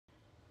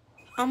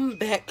I'm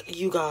back,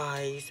 you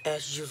guys,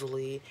 as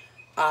usually.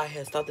 I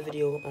had stopped the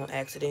video on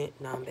accident.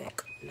 Now I'm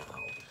back. Now,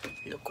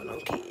 look what I'm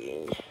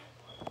getting.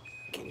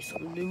 Getting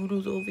some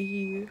noodles over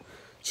here.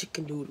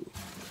 Chicken noodles.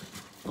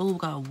 Oh, we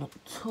got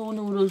 2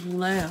 noodles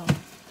left.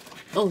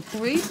 Oh,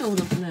 3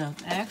 noodles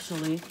left,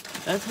 actually.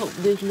 Let's hope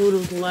this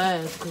noodles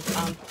last, because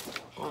I'm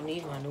gonna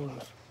need my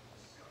noodles.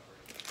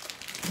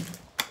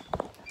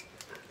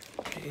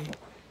 Okay.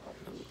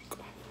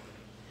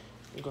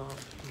 Go.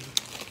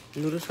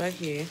 Noodles right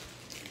here.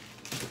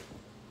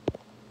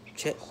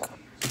 Check.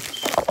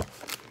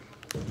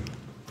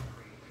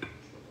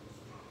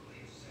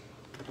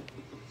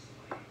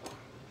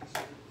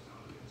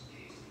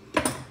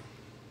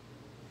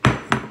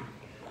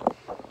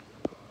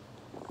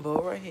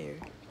 Bowl right here.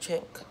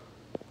 Check.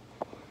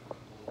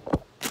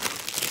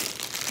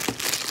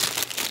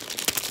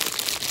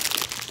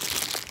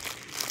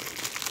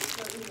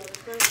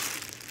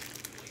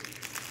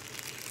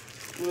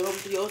 We're over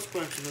to your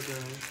scrunchie,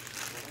 girl.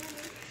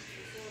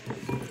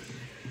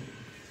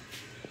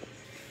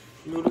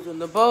 Noodles in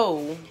the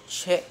bowl.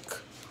 Check.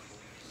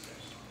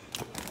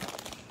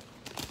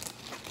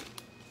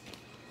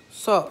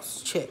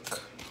 Sauce. Check.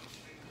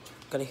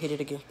 Gotta hit it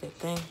against that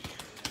thing.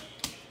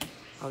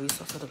 All these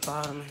sauce at the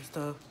bottom and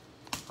stuff.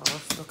 All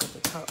stuck at the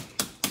top.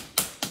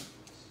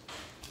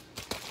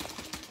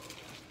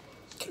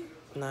 Okay.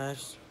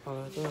 Nice. All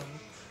right there.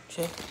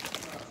 Check.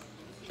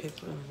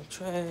 Paper in the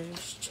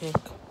trash. Check.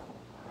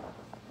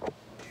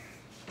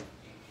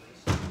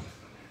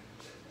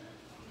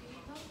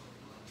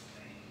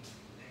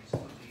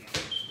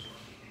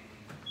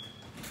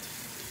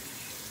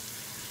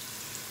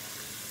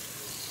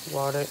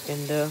 Water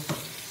in the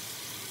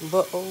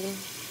bowl.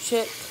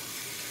 Check.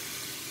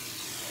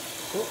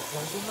 Oh,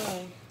 one too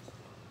high.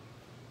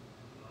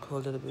 Pour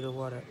a little bit of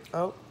water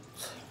out.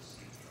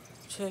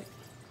 Check.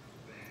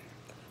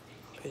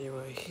 Put it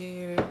right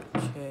here.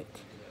 Check.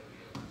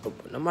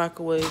 Open the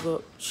microwave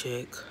up.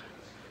 Check.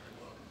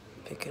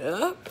 Pick it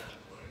up.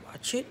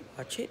 Watch it.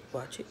 Watch it.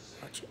 Watch it.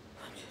 Watch it.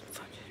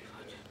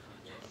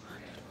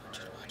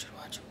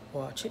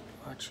 Watch it.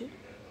 Watch it.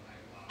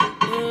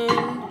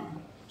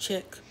 And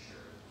check.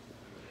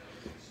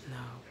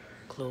 Now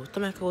close the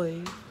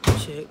microwave.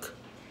 Check.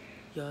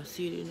 Y'all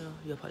see it now?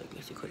 Y'all probably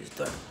can see because it's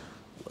dark.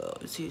 Well,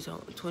 see it's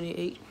on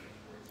 28.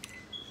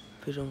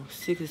 Put it on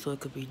 60 so it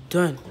could be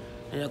done.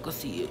 And y'all can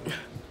see it.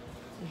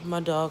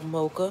 My dog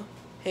Mocha.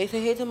 Hey, say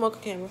hey to Mocha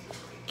camera.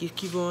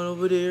 Keep on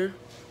over there.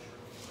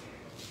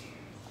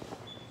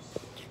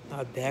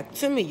 Now back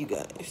to me, you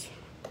guys.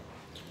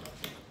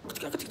 I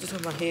gotta take this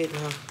off my head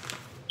now.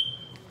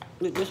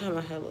 Look, this how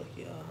my hair look,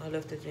 y'all. I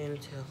left this in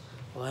until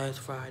last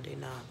Friday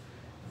now.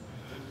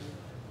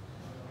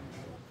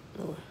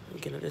 Oh,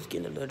 it's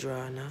getting a little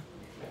dry now.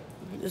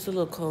 It's a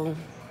little cold.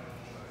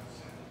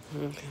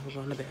 Okay, we're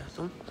going to the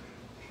bathroom.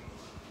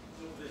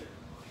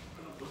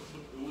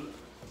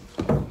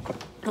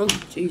 Oh,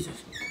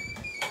 Jesus.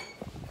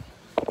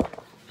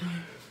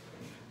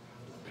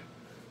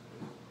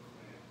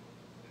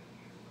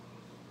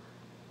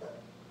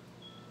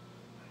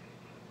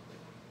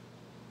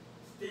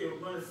 Still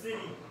run the city.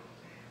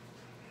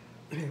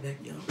 Hey, back,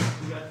 y'all.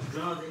 We got the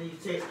drums and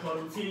these tapes called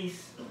them titties.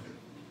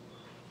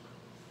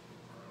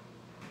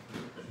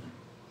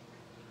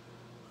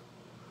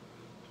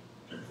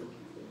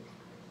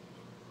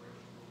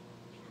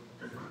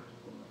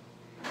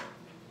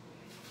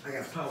 I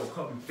got power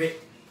cup and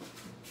fit.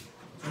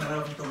 I don't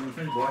know if you throwing the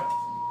fence, boy.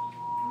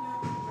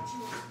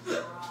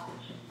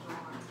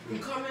 I'm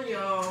coming,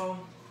 y'all.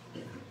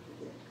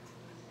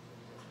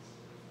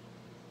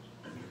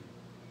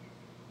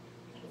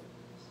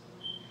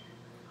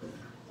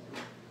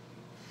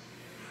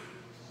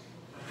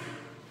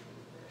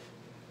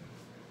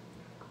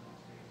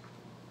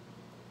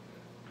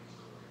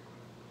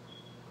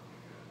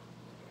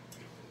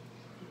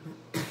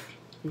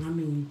 I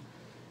mean,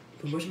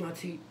 to brush my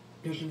teeth,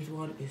 drinking this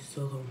water is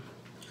so cold.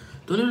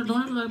 Don't it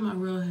look like my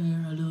real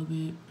hair a little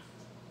bit?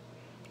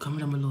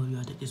 Comment down below if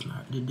y'all think this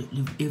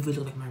if it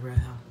look like my real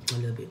hair a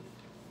little bit.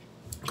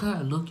 Look how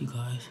I look, you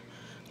guys.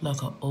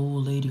 Like an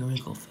old lady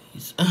wrinkle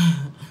face.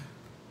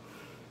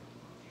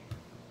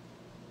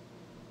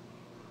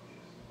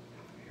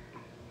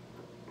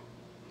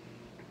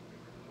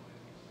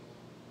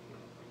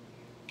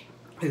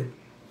 Hey,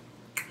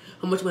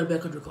 how much money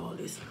back under all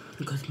this?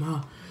 Because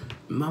my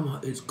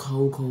mouth is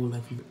cold,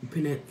 like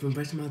from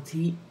brushing my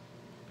teeth.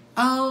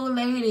 Oh,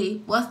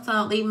 lady, what's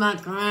up? Leave my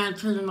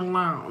grandchildren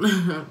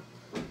alone.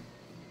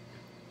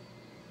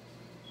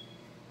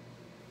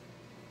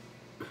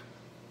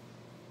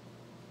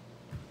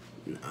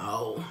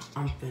 No,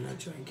 I'm finna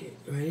drink it.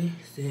 Ready,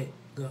 set,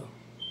 go.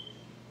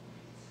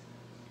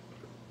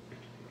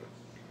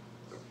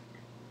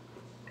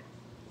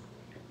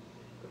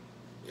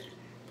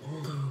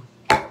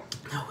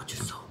 Now it's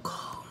just so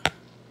cold.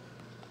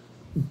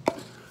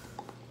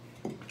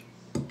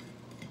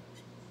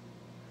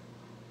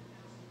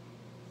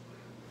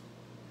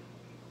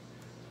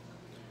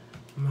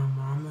 My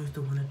mama is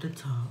the one at the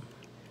top.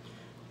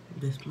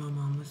 This my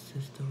mama's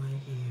sister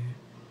right here.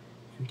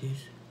 And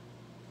this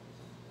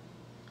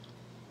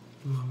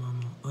My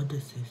mama, other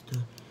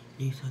sister.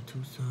 These are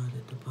two sons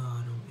at the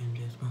bottom, and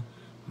there's my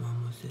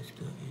mama,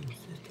 sister, and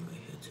sister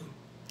right here too.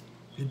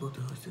 These both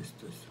of her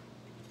sisters.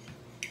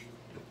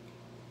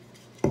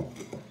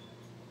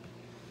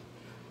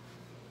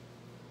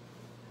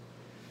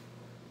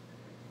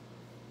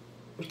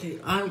 Okay,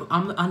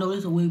 I know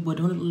it's a wig, but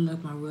don't it look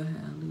like my real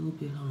hair a little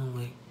bit? Hold on,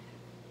 wait.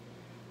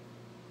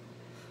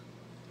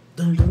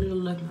 Don't it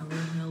look like my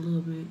real hair a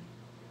little bit?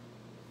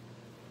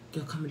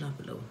 Y'all comment down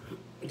below.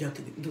 Y'all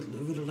think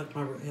it look like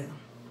my real hair?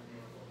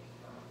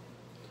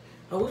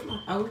 I wish my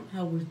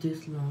hair was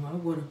this long. I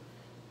would've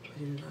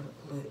put it in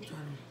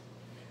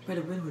but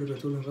the braid would have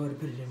been too long. I would've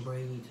put it in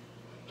braids.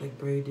 Like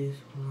braid this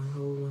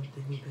one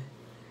thing back.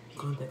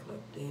 Going back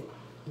like that.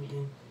 And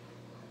then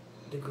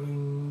the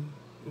green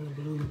and the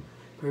blue,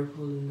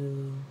 purple and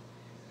the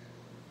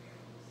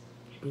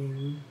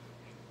green.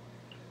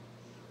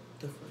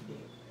 Stuff like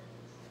that.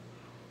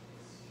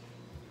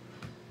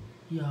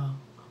 Y'all,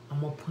 I'm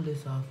gonna pull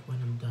this off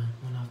when I'm done.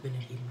 When I've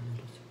finished eating my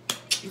noodles.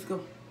 Let's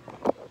go.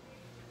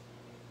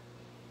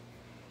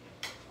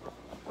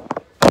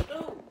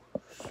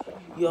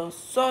 Y'all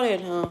saw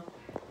that, huh?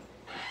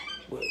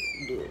 But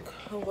look,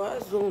 why I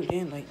zoomed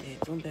in like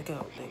that? Zoom back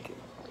out, thank you.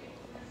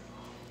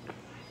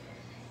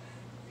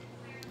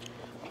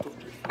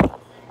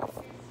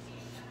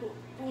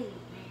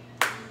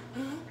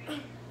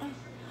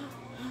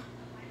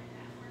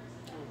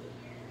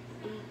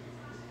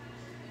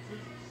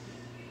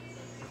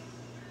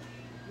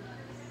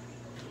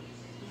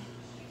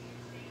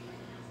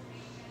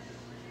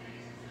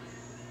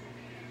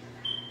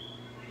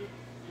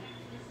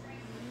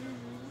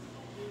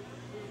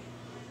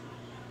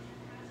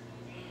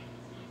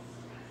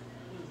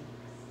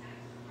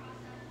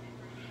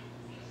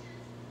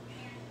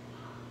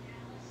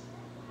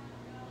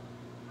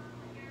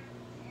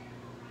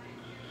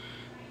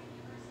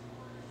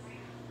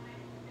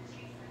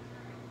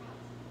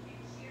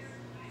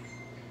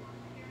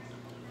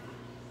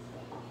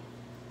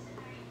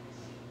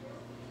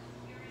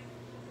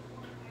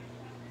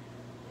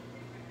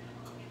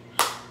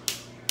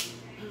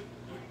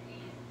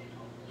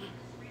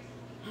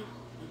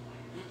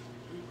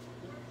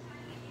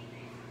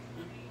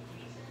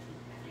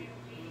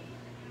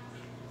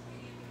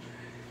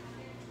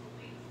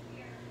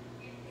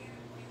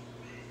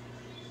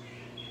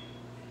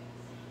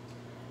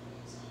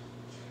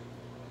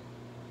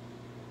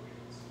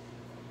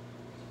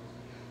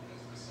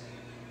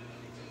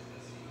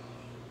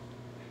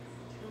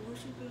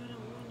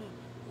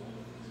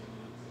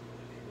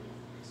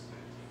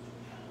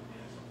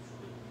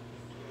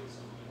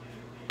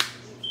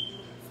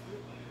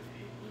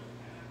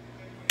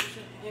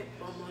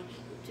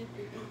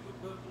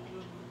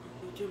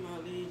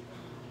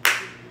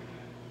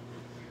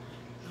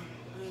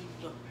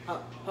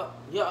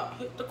 Yeah,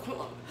 hit the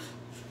corner.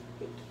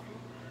 Hit the corner.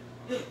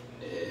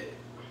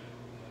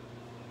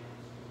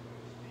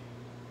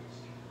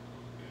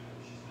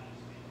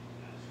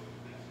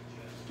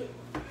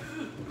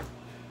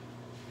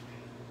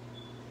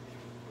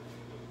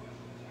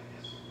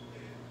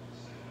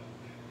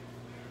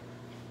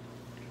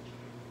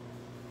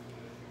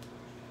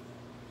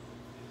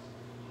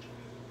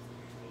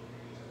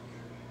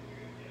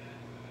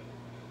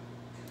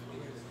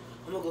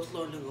 I'm gonna go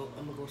slow and then go.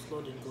 I'm gonna go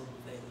slow then go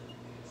fast.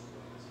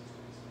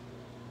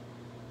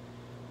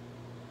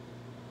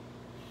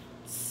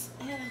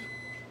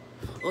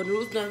 Oh, the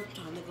roof's done.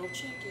 Time to go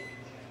check it.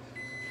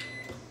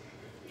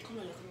 Come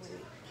on, come on.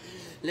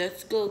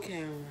 Let's go,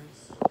 Cameron.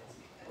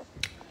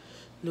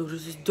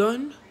 Noodles is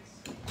done.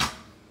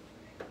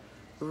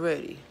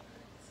 Ready.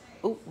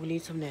 Oh, we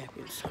need some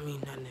napkins. I mean,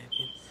 not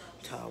napkins.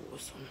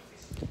 Towels.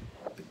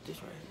 Pick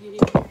this right here.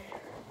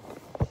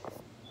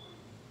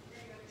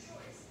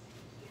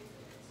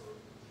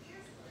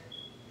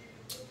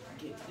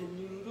 Get the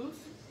noodles.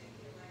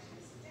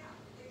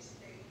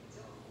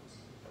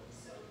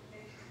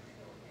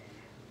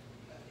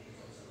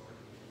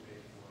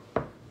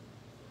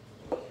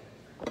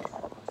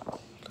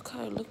 Look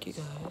how it look, you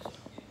guys.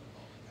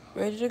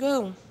 Ready to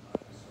go.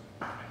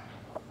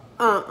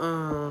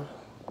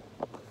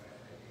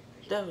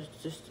 That was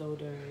just so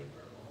dirty.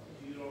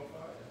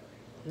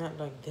 Not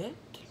like that.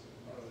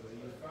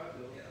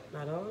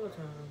 Not all the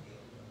time.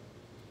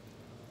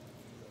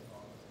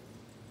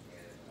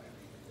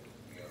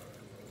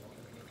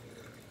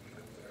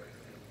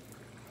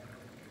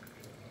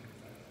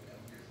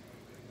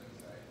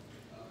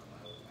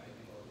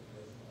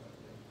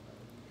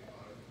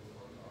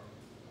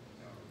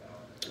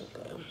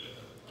 Okay.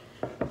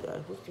 Yeah,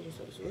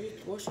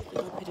 what should I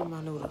put in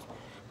my noodles?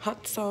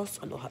 Hot sauce?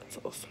 I know hot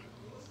sauce.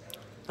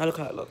 Now look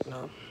how it look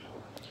now.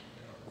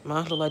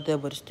 Mine look like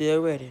that, but it's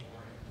still ready.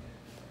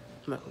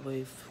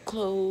 Microwave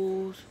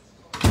closed.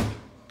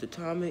 The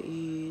timer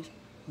is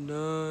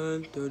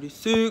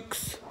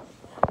 9:36.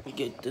 We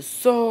get the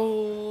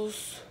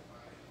sauce.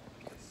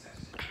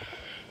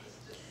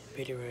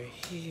 Put it right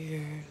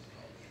here.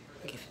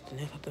 Get the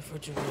next out the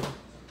refrigerator.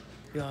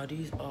 Y'all,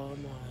 these are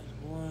mine.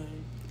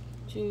 1,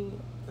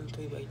 2, and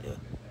 3 right there.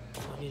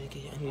 So I need to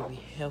be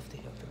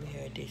healthy. We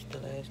had this the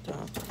last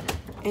time.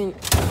 And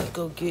let's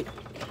go get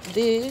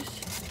this.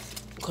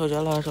 Because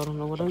y'all don't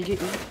know what I'm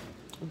getting.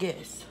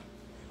 Guess.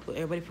 But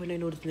everybody putting their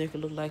noodles make it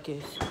look like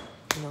it's,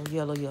 you know,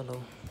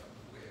 yellow.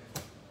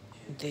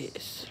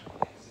 This.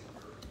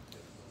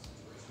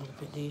 I'm gonna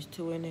put these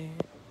two in there.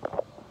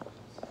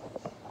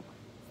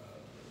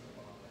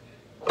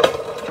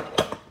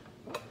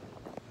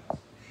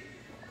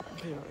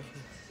 Put it right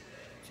here.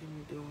 See what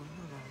I'm doing.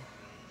 Hold on.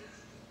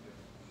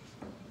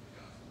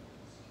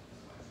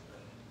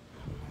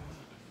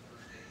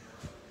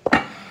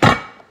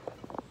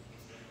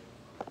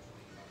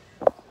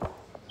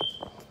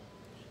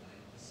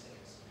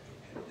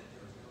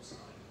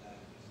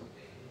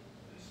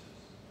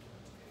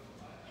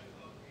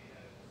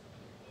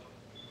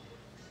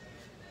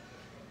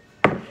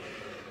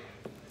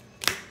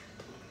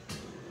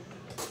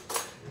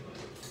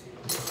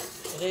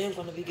 Today I'm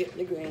gonna be getting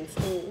the green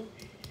spoon.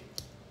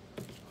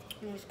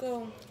 Let's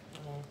go.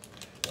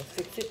 Let's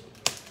fix it.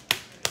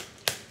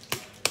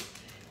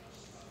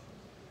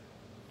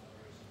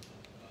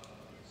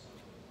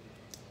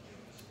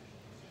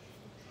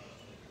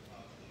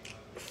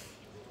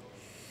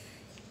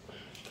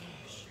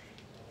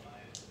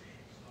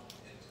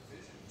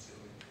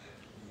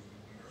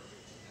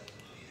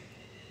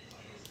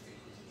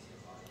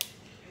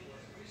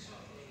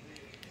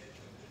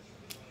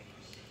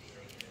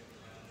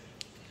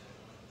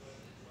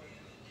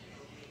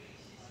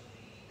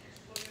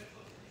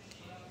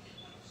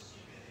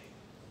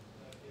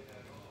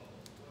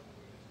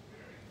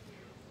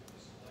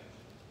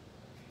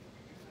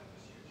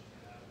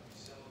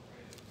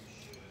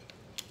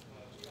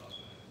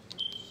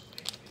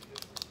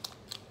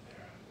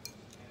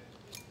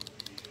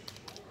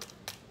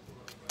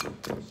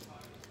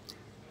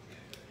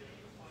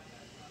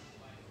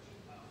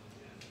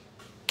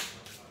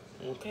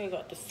 Okay,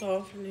 got the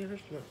sauce in there.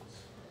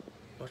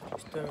 Watch me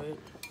stir it.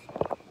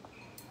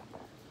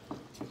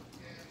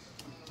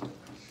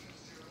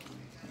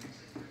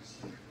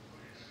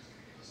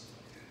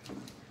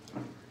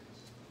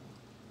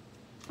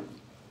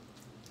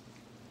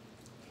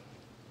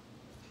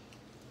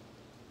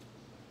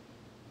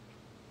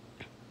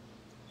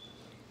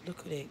 Look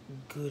at that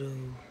good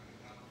old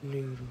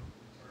noodle.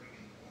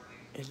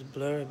 It's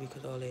blurry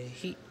because all that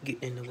heat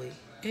getting in the way.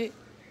 Hey.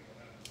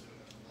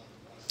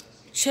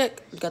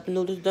 Check. Got the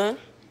noodles done.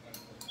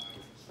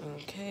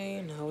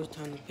 Okay, now it's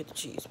time to put the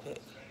cheese back.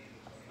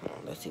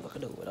 Let's see if I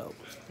can do it without,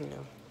 you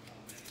know.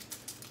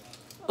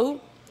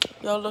 Oh,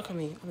 y'all look at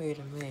me. I made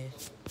a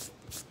mess.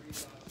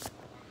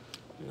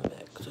 In the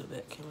back, to the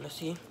back camera. Let's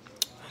see.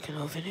 I can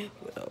open it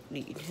without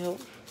needing help.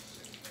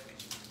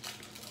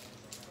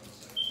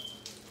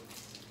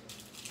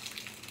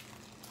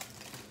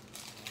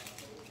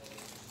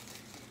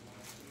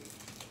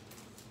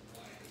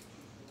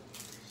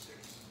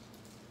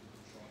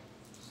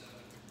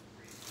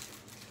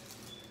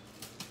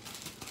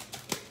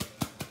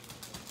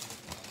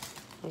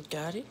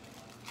 Got it.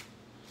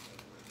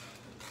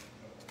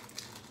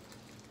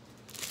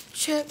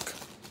 Check.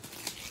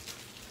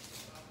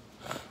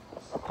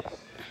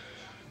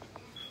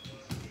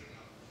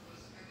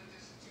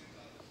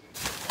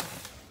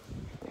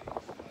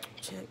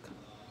 Check.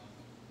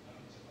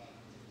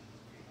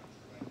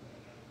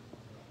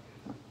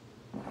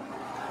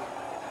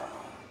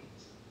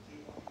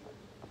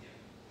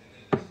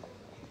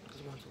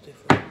 This one's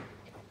different.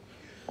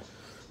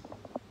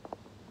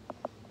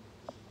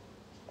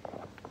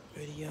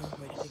 Ready, y'all?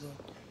 Ready to go.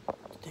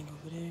 The thing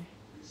over there.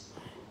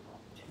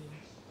 1,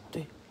 2,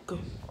 3, go.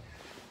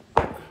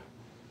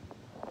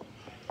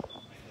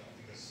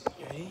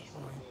 Ready?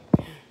 1,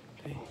 2,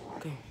 3,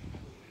 go.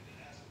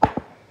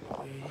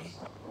 Ready?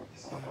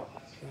 1,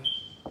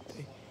 2,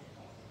 3,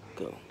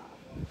 go.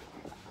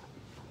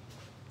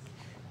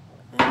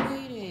 I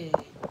made it.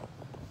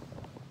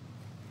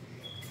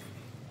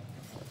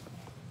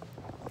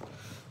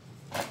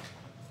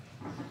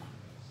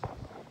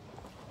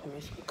 Let me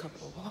a cup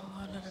of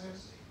water.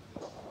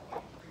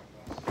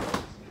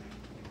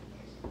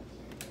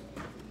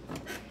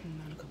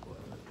 Not a cup of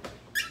water.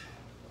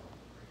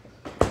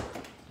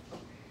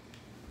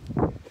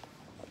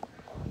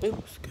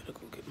 Oops, gotta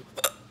go get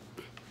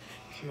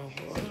my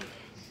water.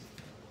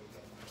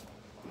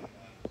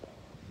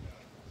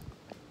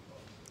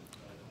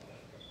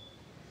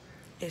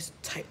 It's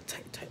tight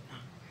now.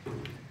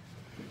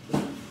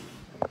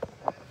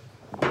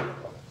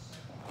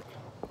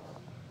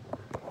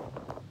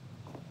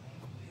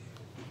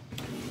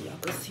 Y'all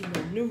can see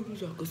my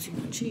noodles, y'all can see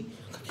my cheese.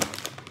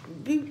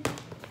 Beep.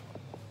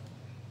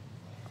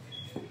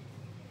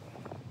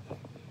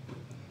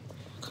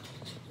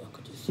 Y'all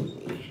can just see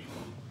me.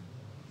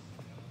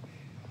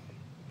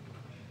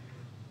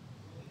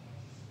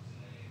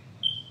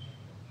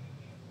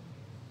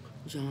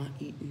 John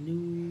eating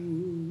noodles.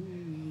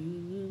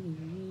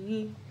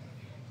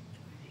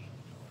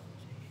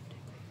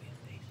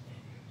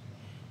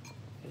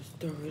 Let's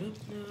stir it up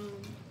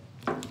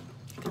now.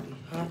 It's gonna be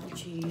hot and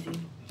cheesy.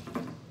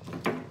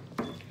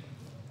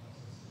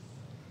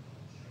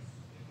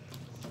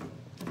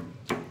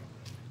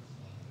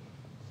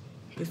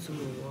 some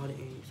more water in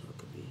it so it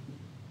could be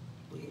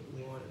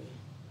water.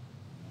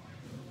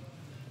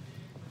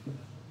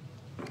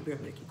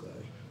 Better make you go.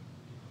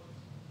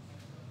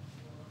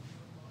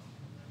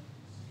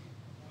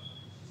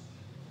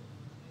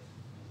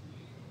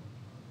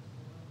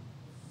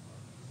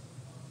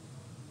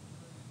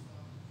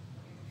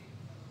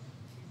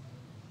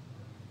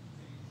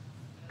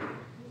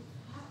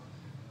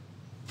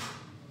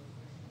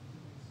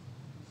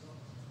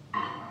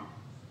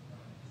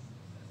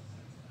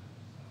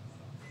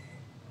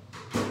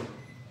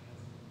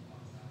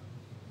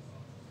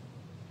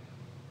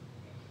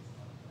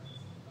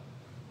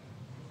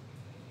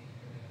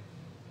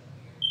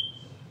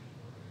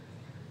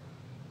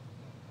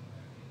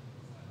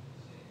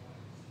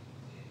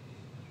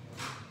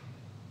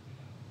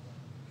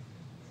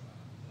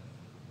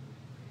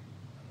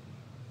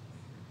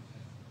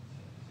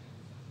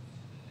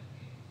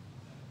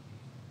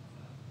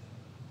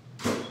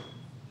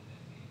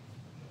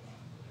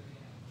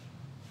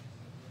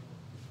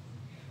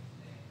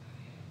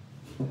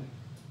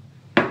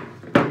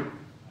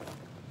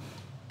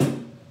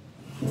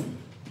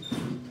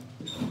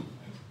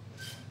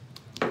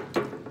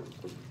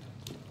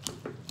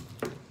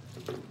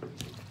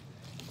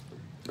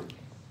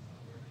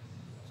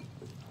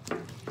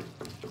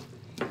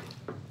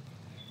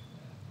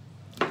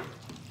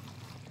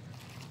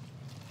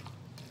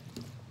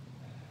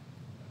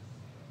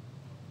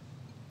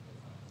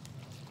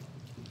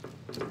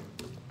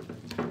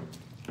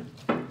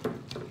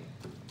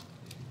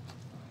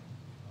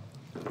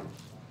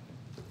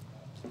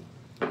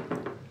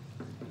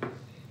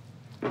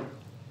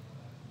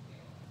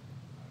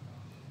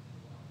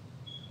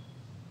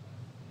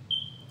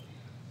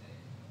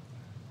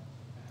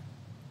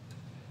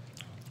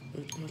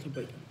 What's a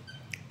break?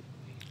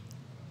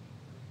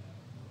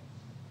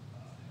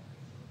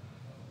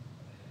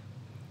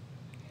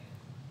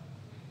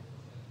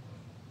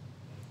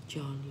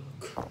 John,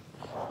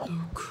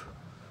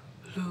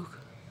 look.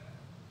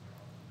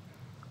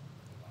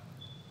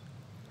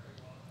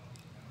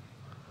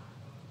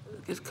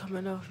 It's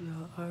coming off,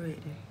 y'all, already.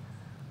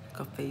 Like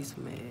a face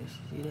mask,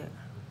 see that?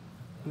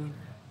 You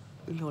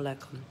know,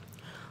 like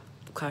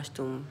the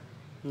costume,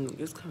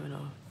 it's coming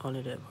off,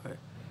 only that part,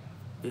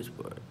 this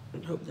part. I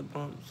hope the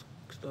bumps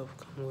stuff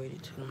come with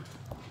it too.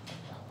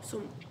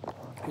 So,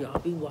 y'all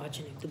be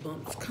watching if the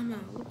bumps come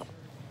out.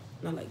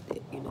 Not like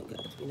that, you know,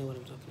 guys, you know what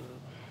I'm talking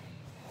about.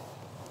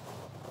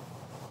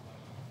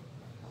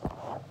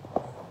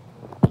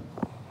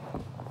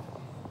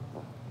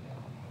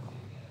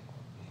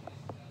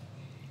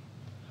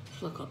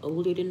 It's like an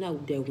older than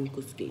out that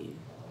wrinkle skin.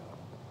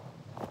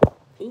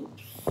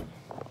 Oops.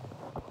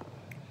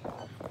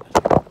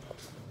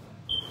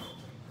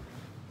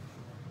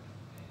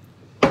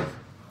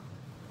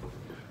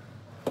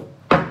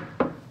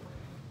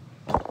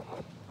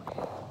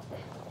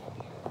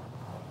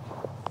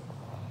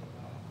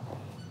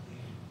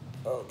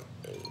 Okay.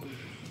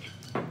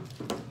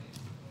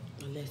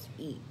 Now let's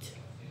eat.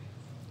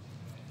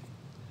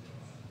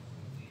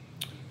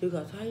 You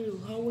guys,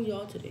 how were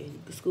y'all today?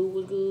 The school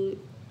was good?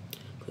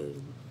 Cause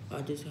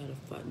I just had a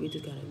fight. We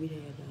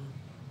had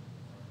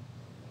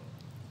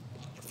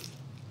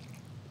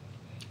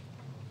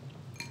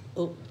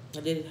oh,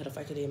 I did had a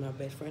fight today in my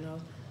best friend's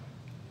house.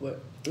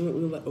 What? We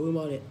went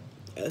by that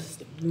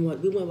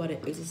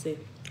exercise.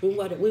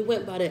 We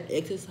went by that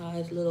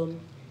exercise little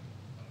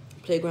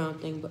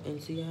playground thing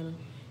in Seattle,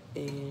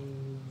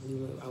 and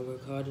I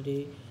worked hard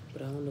today,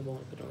 but I don't know if I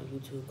want to put it on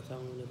YouTube because I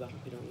don't know if I can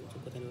put it on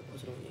YouTube because I never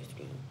posted it on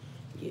Instagram.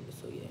 Yeah,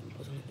 so yeah, I'm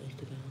posting it on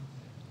Instagram.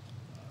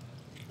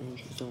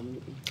 So I'm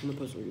gonna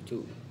post it on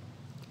YouTube.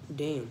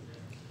 Damn,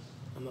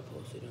 I'm gonna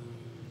post it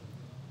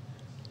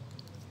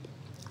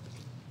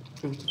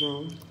on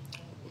Instagram.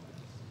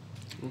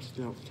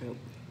 Snapchat.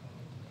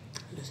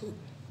 That's it.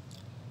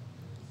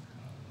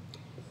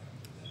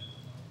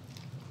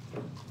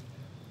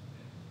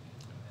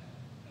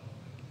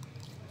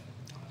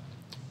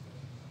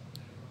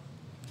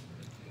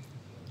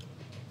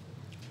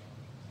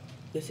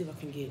 Let's see if I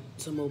can get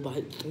some more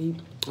bites,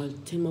 10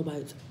 more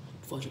bites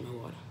before I drink my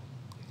water.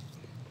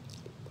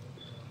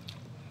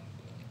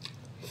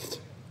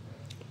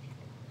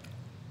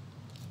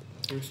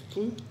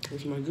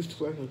 That's my good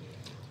record.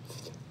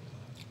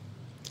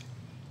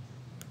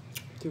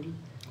 2,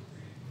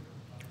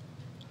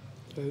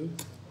 3,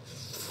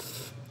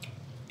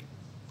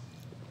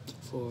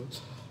 4,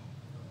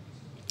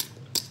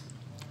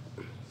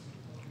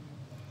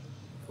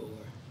 4.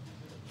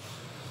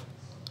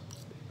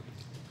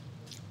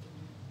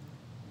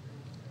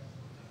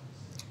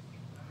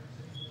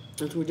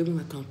 And we're doing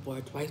my count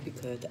for twice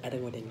because the other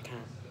one didn't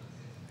count.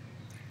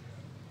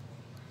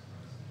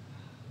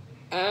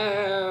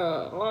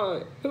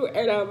 Who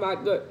ate all my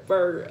good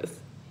burgers?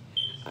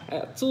 I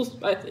had 2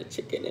 spicy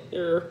chicken in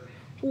here.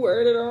 Who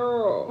ate it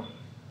all?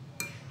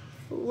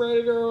 Who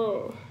ate it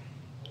all?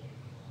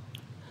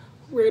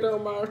 Who ate all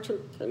my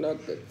chicken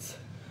nuggets?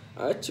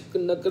 I had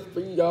chicken nuggets for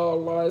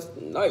y'all last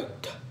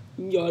night.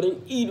 Y'all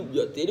didn't eat them.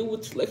 Y'all said it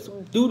was like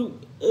some doo-doo.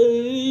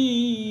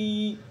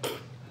 Hey.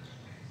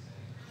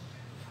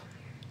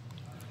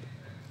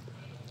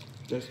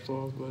 That's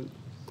all good.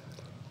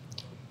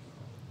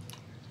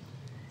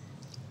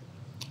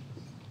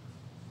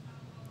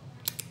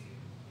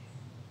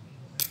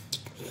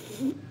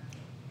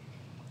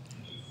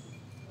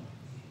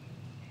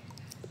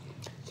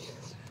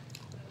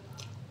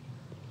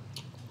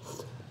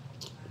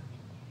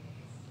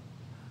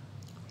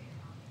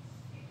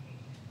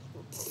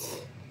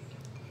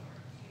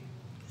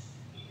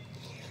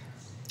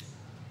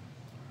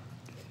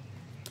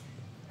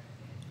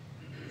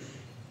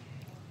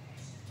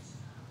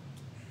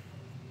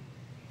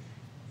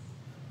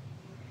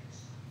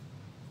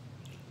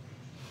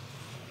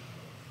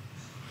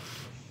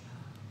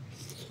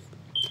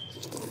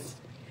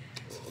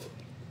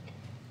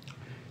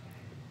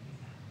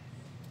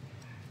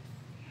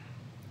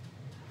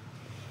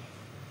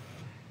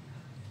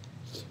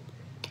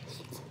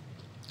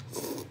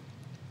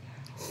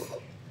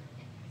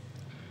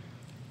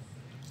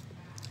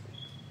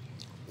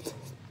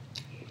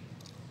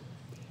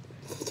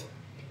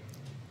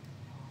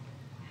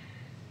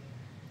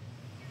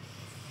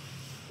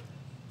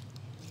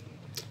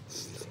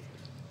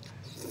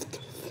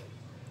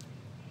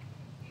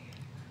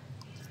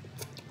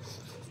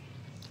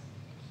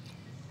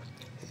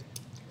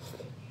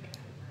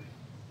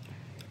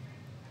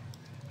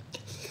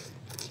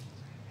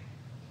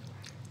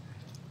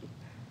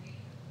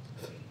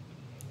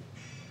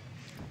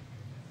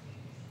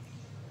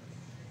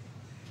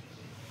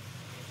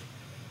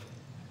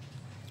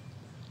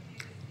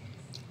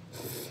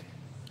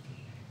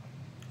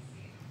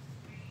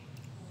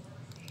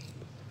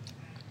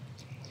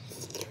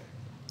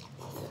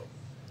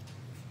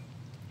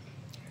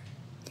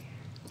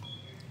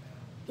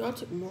 Y'all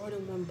took more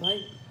than one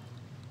bite.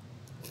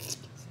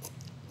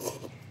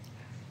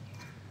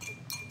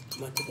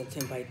 I took a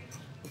 10 bite.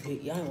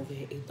 Y'all over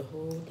here ate the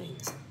whole thing.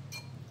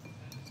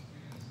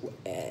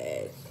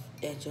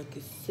 As you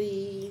can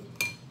see,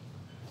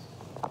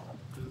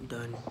 I'm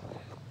done.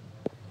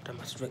 I'm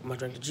about to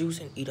drink the juice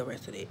and eat the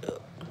rest of it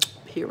up.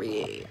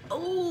 Period.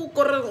 Oh,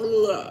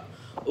 grrr.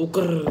 Oh,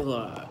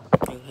 grrr.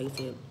 How you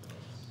say it?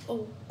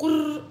 Oh,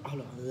 grrr.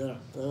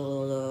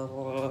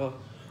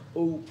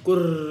 Oh,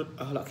 grrr.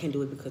 I can't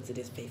do it because of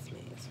this face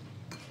mask.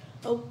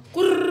 Oh,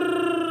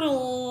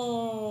 grrr.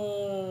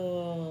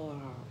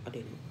 I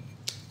didn't.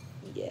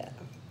 Yeah.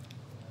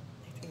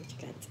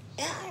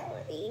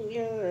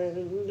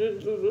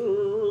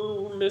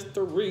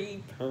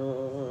 Mystery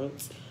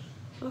Pants.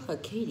 I look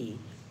like Katie.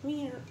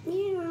 Meow,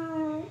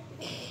 meow.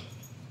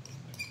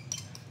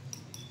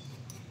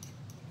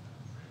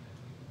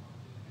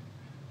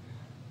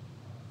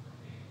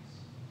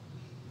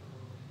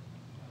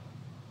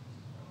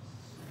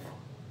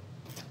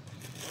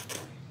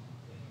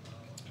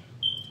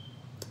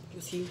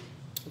 You see,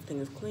 everything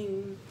is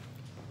clean.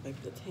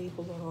 Wipe the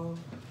table off.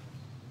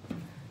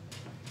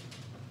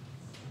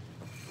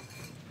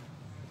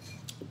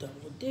 Done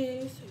with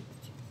this.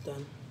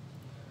 Done.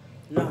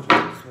 Now I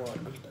drink this water.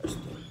 I'm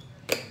thirsty.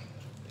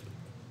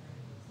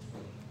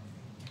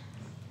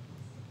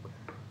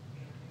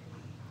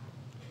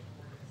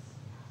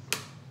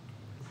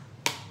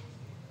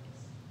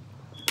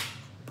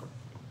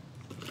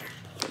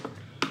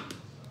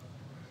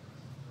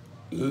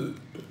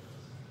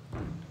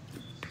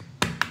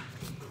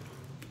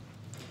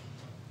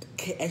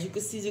 Okay, as you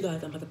can see, you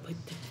guys, I'm about to put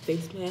the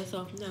face mask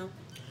off now.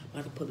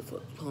 I'm about to put it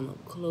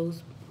up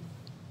close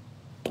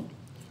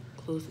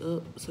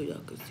up so y'all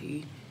can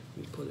see.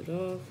 You pull it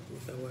off.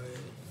 Where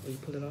you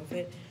pull it off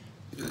at.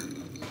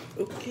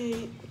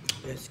 Okay,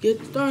 let's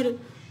get started.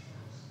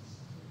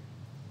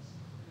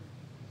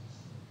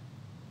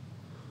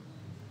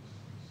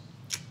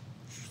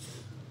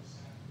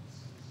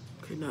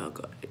 Okay, now I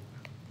got it.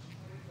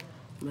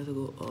 I'm about to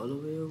go all the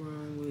way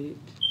around with it.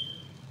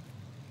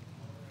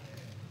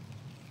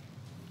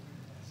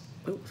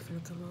 Oh, it's gonna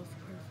come off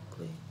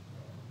perfectly.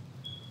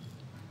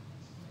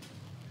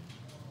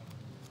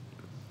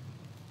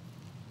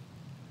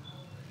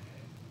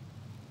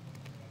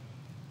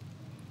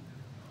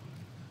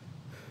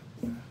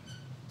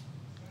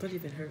 Don't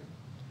even hurt.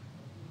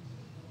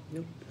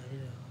 Nope, not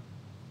at all.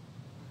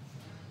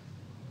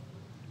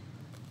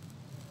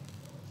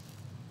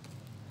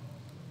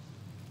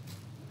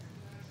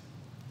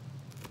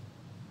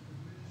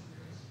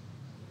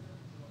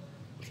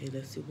 Okay,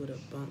 let's see what the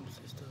bumps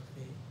and stuff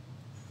is.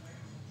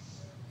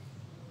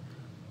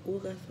 Oh,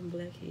 got some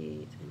black heads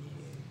in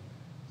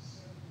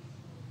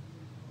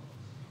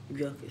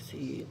here. Y'all can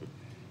see it.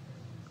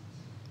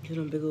 See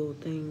them big old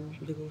things,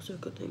 big old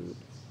circle things.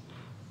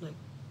 Like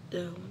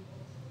that one.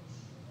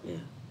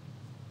 Yeah.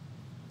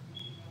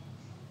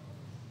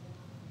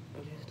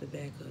 And that's the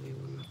back of it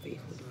where my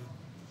face was on.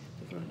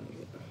 The front of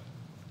it.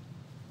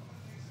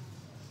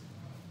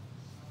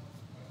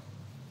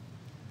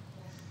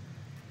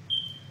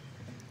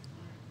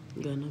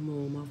 Got no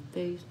more on my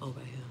face. Oh,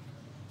 right here.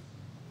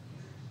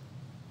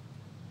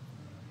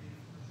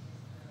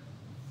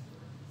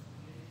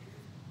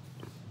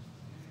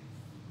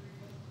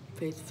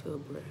 Face feel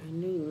brand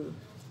new.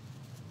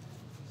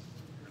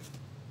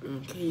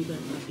 Okay, you guys,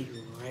 I'll be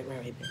right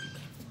back.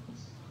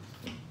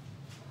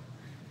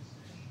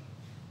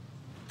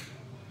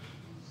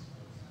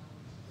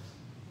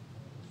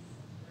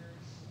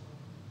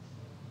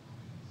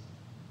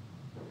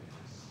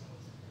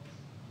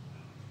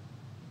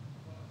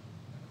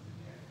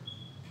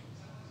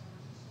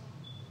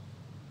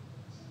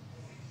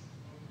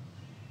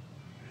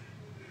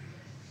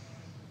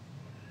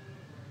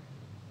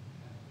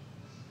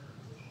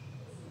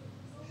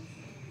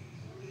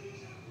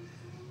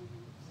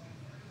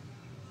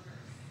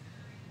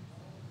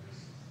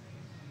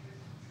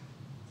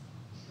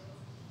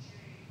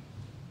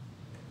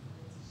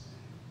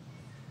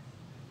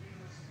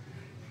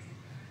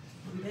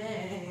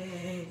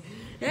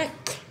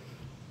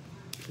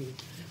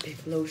 Big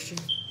lotion.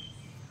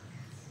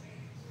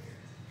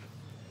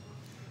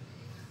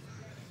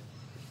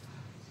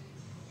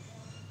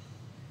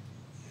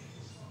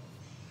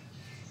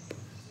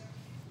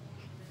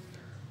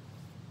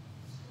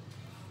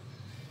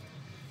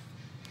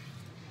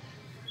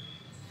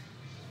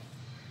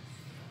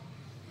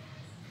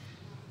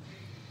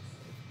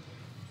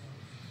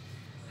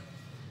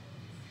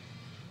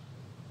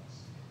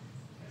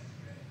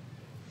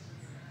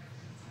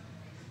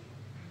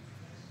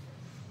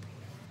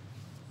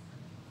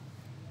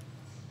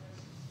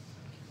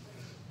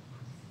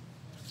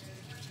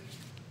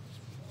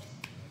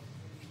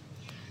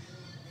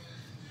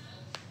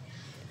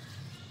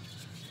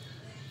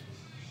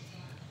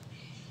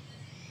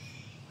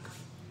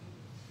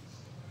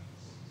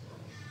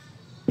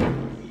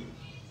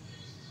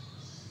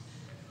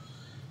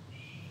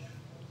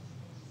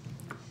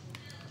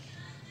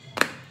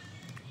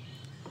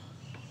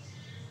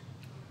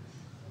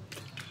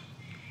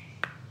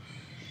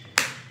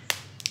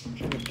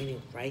 I'm gonna get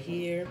it right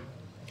here.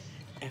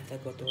 After I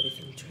go throw this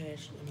in the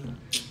trash,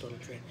 throw it in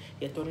the trash.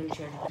 Yeah, throw it in the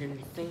trash, put it in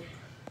the sink.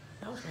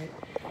 That was right.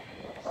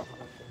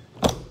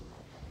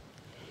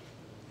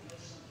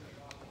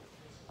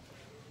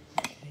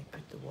 Okay,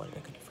 put the water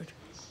back in the fridge.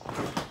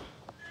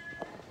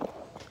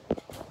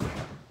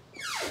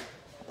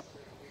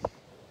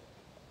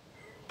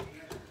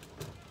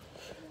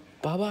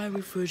 Bye-bye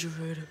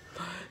refrigerator.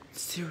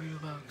 Cereal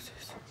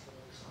boxes.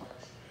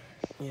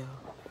 Yeah.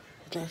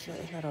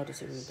 It's not all the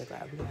cereals that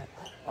got. We got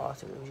all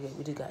cereals.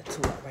 We just got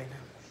 2 out right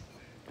now.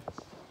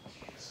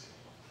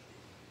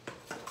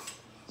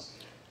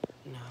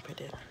 Nah, put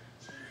that.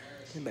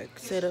 Get back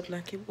set up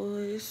like it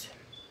was.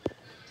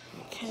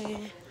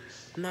 Okay.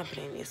 I'm not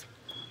playing this.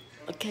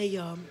 Okay,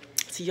 y'all.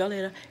 See y'all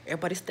later.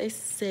 Everybody stay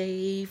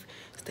safe.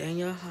 Stay in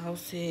your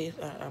houses.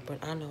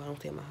 But I know I don't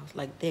stay in my house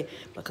like that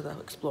because I've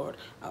explored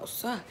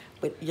outside.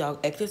 But y'all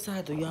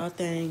exercise, do y'all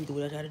thing, do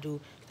what I gotta do.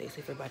 Stay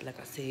safe, everybody. Like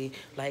I said,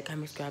 like,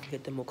 comment, subscribe,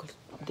 hit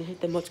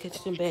the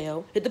notification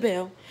bell, hit the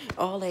bell,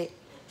 all that.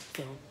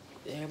 So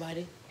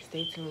everybody,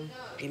 stay tuned.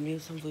 Give me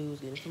some views,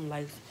 give me some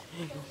likes.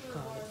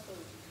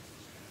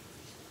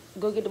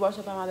 Go get the brush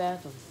up out my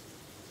bathroom.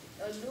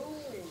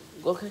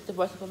 Go catch the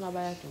brush up in my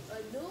bathroom.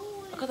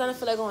 Because I don't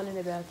feel like going in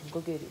the bathroom. Go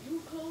get it.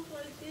 You close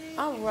like this?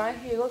 I'm right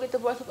here. Go get the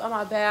brush up out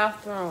my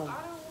bathroom. I don't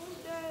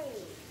want that.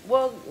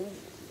 Well,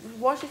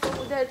 wash yourself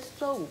with that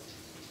soap.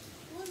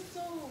 What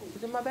soap?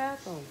 It's in my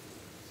bathroom.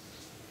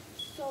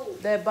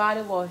 Soap. That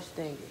body wash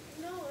thing.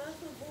 No,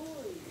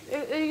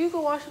 that's a boy. You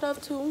can wash it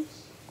up too.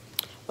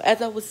 But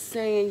as I was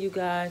saying, you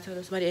guys,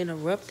 somebody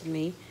interrupted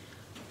me.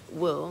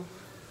 Well,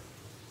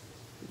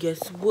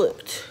 guess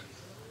what?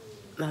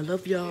 I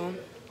love y'all.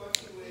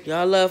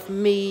 Y'all love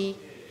me.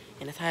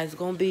 And that's how it's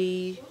gonna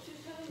be.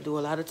 Do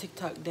a lot of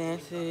TikTok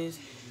dances.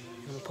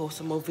 I'm gonna post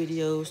some more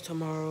videos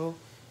tomorrow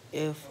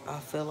if I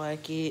feel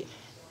like it.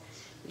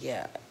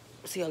 Yeah.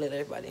 See y'all later,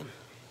 everybody.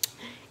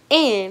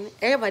 And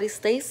everybody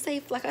stay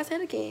safe, like I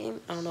said again.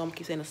 I don't know, I'm gonna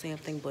keep saying the same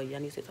thing, but y'all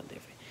need to say something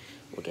different.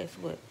 Well, guess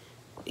what?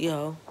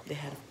 Yo,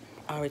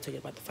 I already told you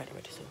about the fight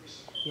already, so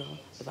yo,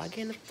 if I get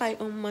in a fight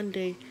on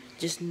Monday,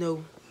 just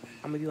know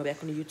I'm gonna be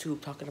back on the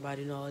YouTube talking about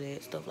it and all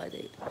that stuff like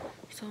that.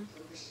 So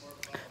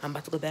I'm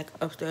about to go back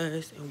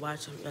upstairs and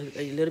watch a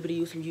little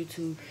bit of some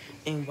YouTube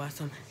and watch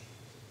some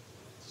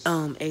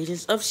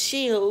Agents of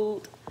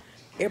S.H.I.E.L.D.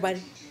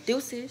 Everybody,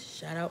 deuces.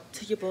 Shout out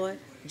to your boy,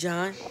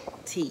 John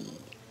T.